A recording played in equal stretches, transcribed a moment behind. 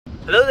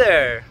Hello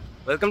there,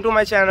 welcome to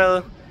my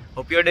channel.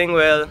 Hope you're doing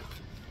well.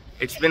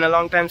 It's been a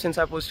long time since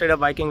I posted a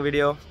biking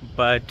video,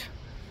 but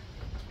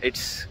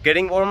it's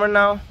getting warmer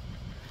now.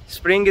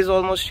 Spring is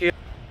almost here.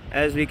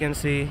 As we can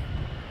see,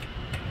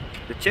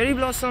 the cherry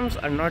blossoms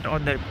are not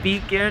at their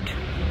peak yet,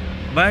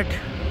 but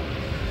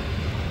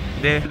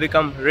they will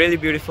become really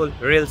beautiful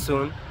real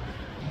soon.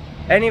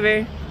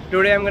 Anyway,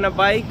 today I'm gonna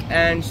bike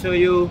and show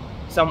you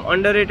some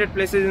underrated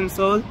places in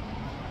Seoul,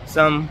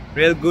 some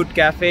real good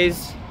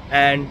cafes,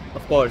 and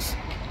of course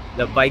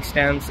the bike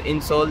stamps in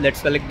Seoul.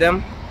 Let's collect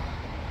them.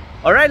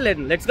 Alright,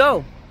 let's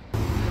go.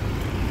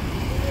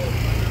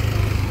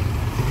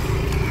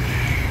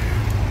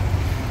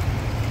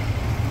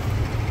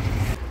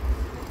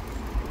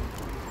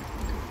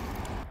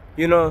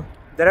 You know,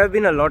 there have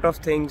been a lot of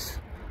things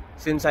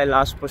since I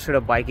last posted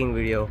a biking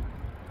video.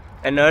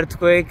 An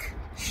earthquake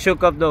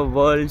shook up the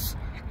worlds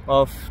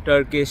of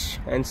Turkish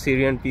and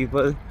Syrian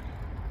people.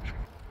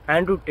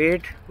 Andrew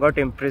Tate got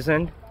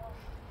imprisoned.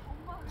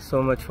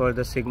 So much for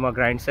the Sigma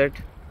grind set.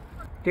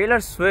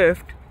 Taylor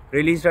Swift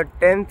released her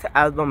 10th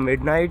album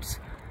Midnights,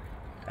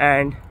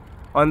 and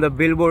on the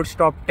Billboard's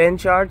top 10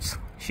 charts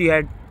she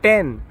had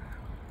 10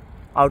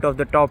 out of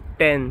the top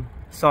 10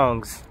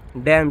 songs.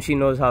 Damn, she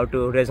knows how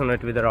to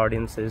resonate with her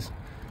audiences.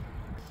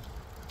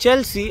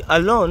 Chelsea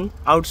alone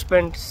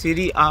outspent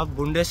Serie A,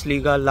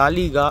 Bundesliga, La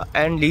Liga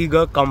and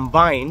Liga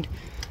combined,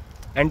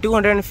 and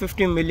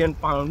 £250 million,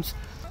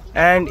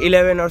 and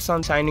 11 or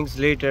some signings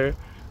later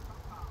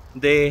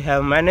they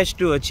have managed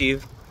to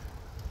achieve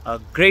a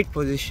great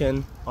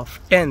position of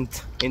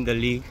 10th in the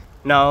league.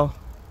 Now,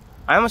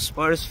 I'm a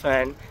Spurs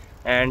fan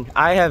and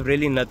I have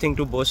really nothing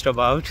to boast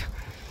about.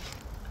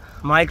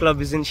 My club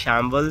is in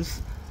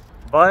shambles,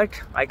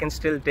 but I can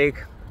still take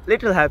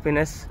little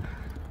happiness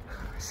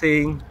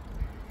seeing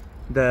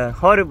the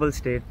horrible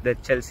state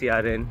that Chelsea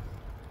are in.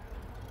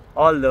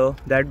 Although,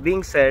 that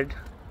being said,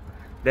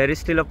 there is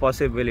still a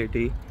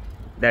possibility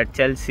that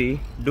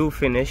Chelsea do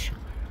finish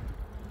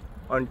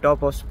on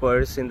top of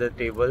Spurs in the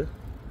table,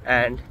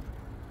 and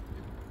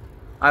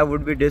I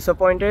would be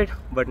disappointed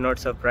but not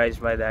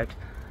surprised by that.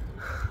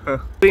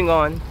 Moving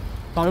on,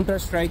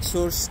 Counter-Strike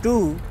Source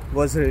 2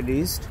 was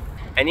released,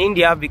 and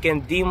India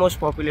became the most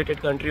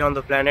populated country on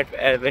the planet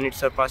when it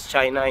surpassed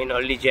China in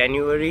early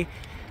January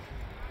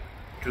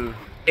to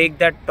take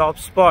that top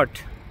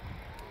spot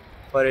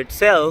for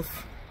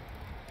itself.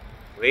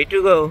 Way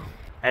to go.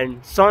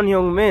 And Son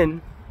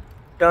Heung-min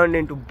turned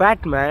into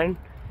Batman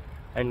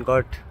and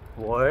got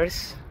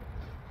worse.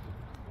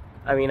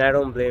 I mean, I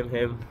don't blame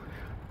him.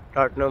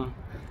 Tottenham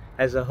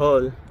as a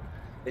whole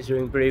is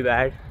doing pretty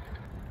bad,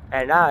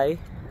 and I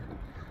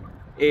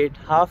ate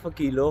half a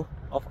kilo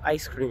of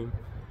ice cream.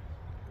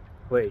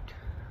 Wait,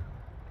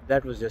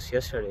 that was just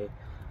yesterday.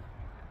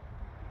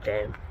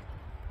 Damn.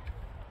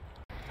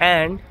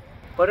 And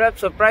perhaps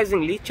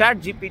surprisingly,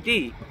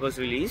 ChatGPT was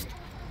released.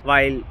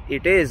 While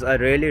it is a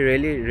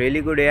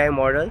really good AI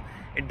model,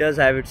 it does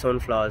have its own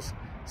flaws.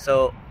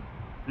 So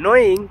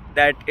knowing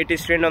that it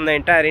is trained on the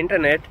entire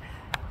internet,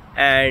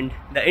 and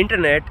the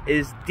internet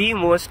is the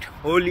most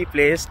holy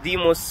place, the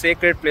most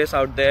sacred place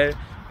out there,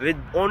 with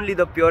only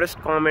the purest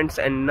comments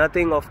and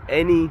nothing of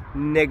any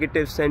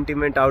negative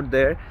sentiment out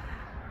there,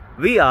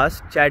 we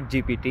asked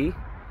ChatGPT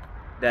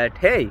that,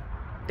 hey,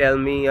 tell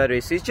me a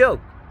racist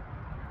joke.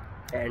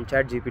 And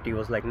ChatGPT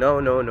was like, no,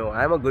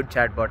 I'm a good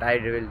chatbot, I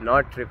will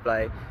not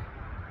reply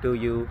to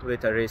you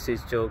with a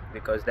racist joke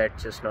because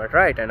that's just not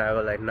right. And I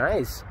was like,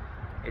 nice,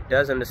 it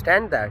does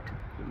understand that.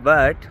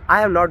 But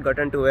I have not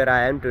gotten to where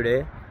I am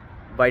today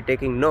by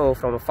taking no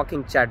from a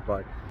fucking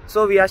chatbot.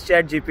 So we asked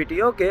ChatGPT,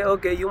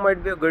 okay, you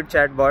might be a good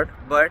chatbot,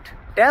 but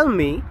tell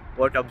me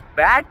what a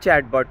bad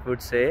chatbot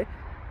would say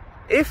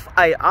if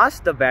I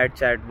asked the bad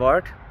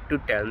chatbot to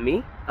tell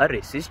me a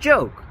racist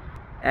joke.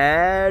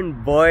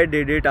 And boy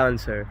did it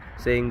answer,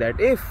 saying that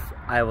if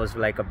I was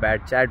like a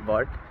bad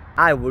chatbot,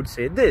 I would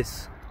say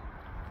this.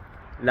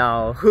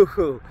 Now,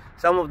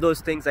 some of those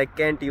things I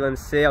can't even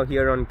say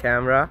here on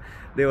camera.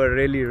 They were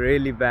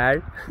really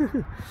bad.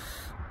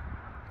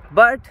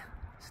 But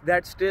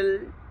that still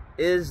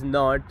is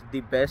not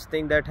the best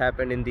thing that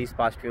happened in these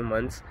past few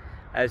months,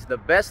 as the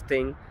best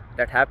thing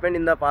that happened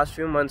in the past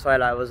few months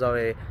while I was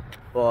away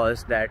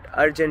was that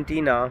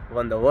Argentina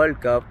won the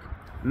World Cup.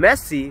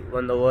 Messi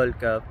won the World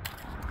Cup.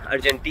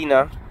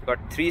 Argentina got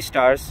 3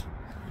 stars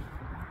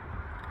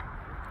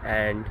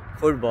and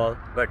football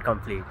got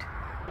complete.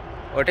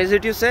 What is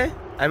it you say?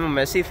 I'm a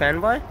Messi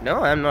fanboy?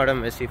 No, I'm not a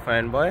Messi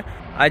fanboy.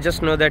 I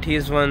just know that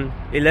he's won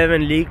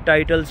 11 league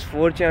titles,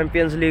 4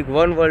 Champions League,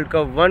 1 World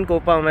Cup, 1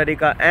 Copa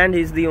America, and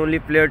he's the only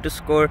player to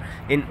score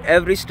in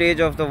every stage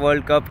of the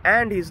World Cup,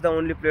 and he's the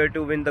only player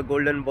to win the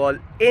Golden Ball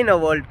in a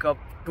World Cup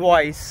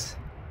twice.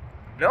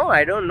 No,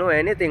 I don't know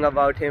anything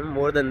about him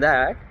more than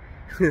that.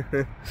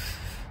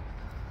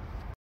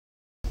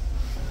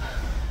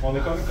 왜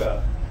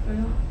까볼까?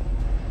 왜요?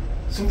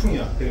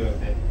 승풍이야.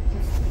 그러는데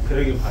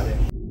그러길 바래.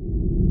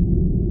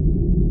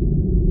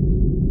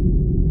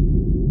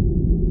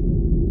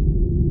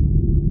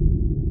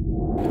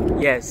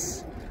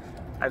 Yes,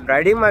 I'm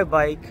riding my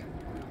bike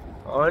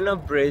on a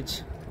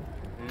bridge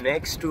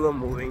next to a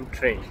moving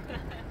train.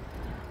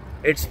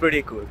 It's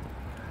pretty cool.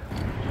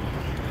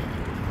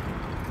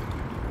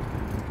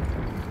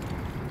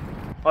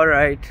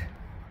 Alright,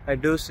 I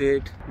do see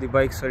it, the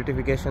bike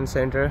certification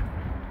center,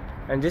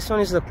 and this one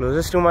is the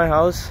closest to my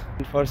house.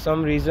 And for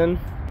some reason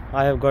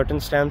I have gotten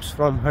stamps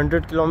from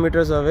 100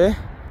 kilometers away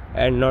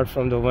and not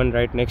from the one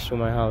right next to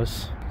my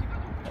house.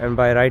 And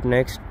by right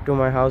next to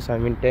my house I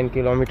mean 10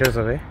 kilometers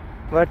away,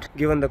 but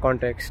given the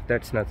context,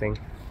 that's nothing.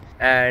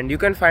 And you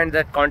can find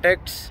that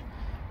context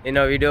in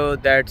a video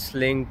that's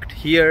linked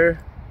here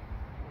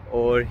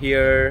or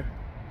here,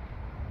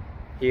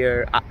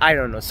 I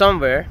don't know,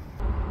 somewhere.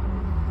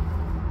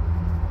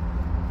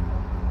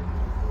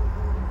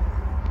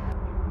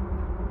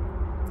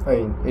 I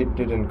mean, it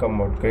didn't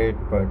come out great,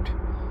 but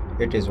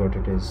it is what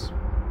it is.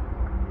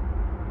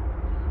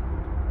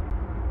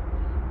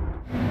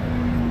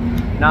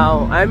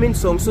 Now I'm in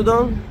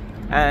Seongsu-dong,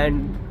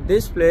 and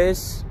this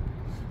place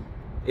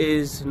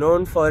is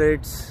known for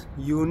its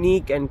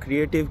unique and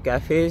creative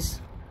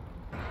cafes,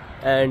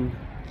 and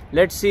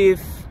let's see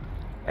if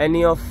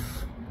any of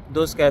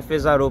those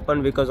cafes are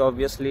open, because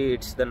obviously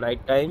it's the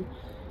night time.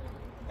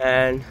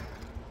 And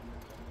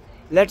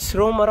let's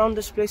roam around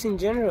this place in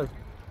general.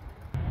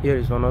 Here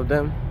is one of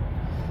them.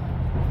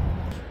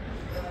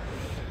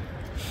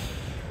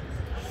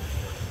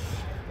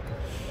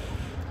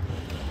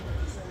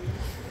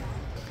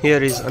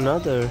 Here is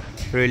another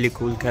really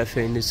cool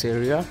cafe in this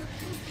area.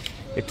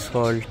 It's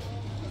called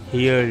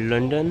Here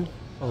London,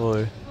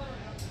 or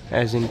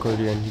as in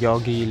Korean,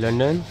 Yogi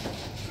London.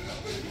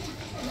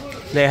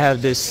 They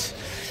have this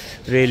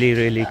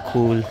really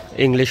cool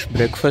English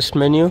breakfast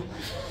menu,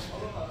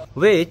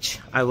 which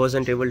I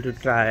wasn't able to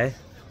try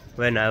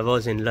when I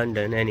was in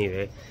London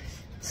anyway.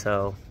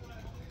 So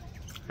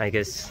I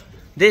guess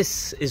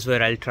this is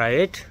where I'll try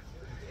it.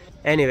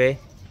 Anyway,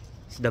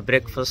 the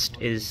breakfast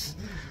is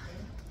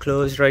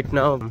closed right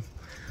now.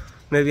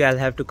 Maybe I'll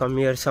have to come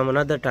here some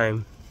another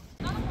time.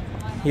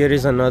 Here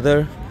is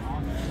another.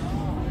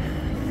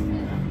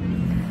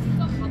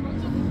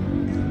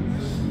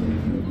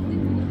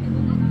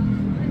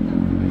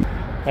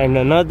 And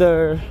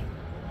another.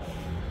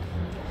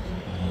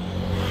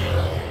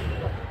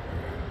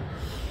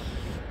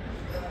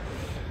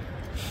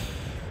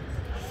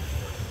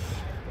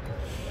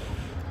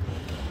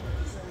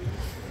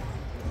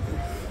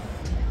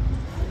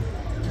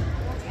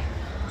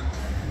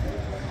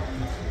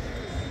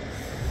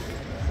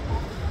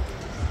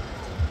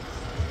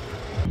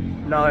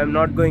 Now I'm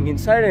not going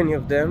inside any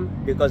of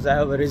them because I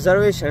have a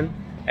reservation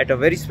at a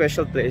very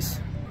special place,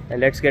 and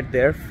let's get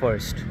there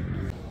first.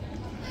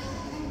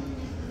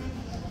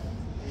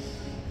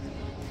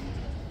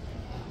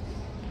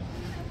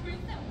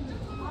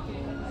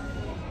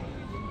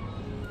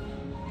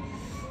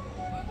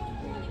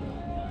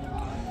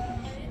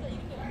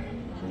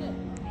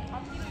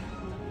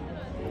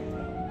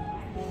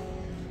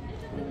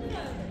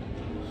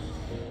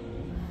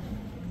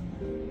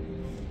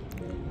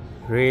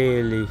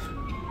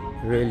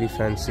 Really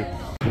fancy.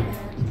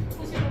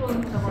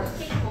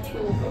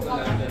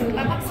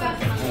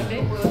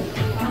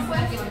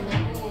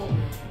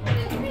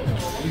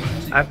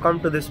 I've come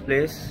to this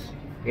place,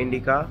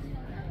 Indica,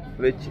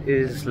 which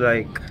is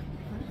like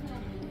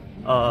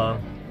a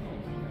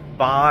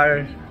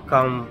bar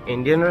come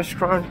Indian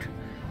restaurant.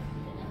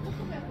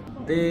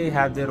 They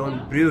have their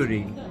own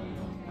brewery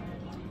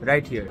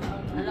right here.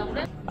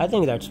 I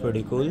think that's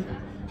pretty cool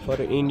for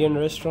an Indian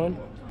restaurant.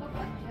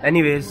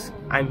 Anyways,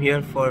 I'm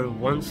here for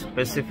one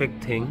specific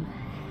thing,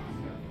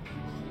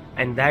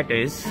 and that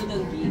is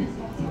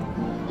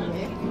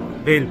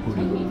Bhel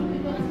Puri.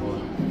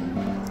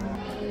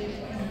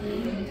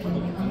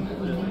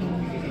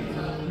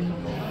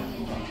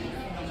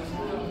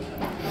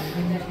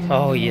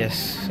 Oh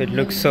yes, it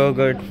looks so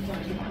good,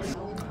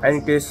 and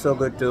it tastes so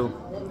good too.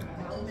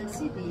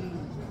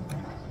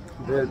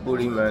 Bhel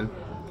Puri, man.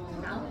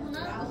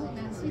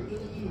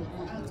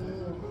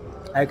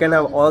 I can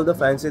have all the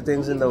fancy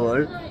things in the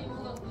world,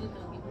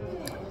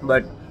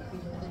 but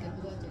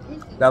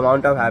the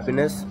amount of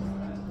happiness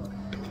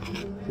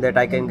that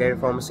I can get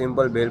from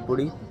simple Bhel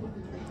Puri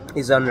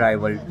is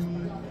unrivaled.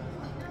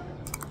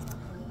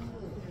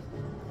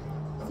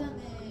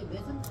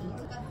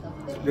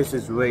 This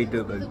is way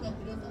too good.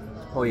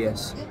 Oh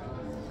yes.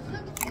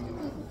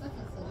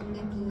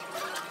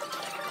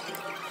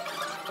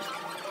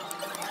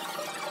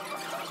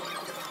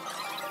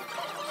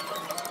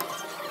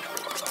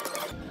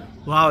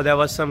 Wow, that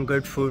was some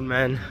good food,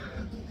 man.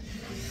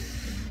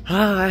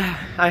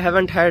 I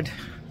haven't had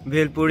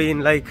Bhel Puri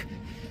in like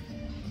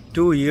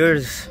 2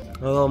 years.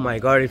 Oh my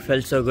god, it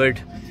felt so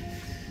good.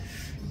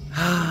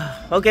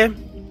 Okay,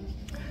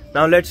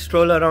 now let's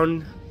stroll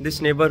around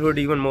this neighborhood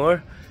even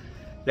more.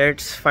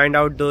 Let's find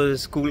out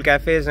those cool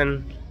cafes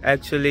and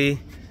actually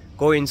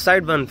go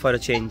inside one for a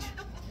change.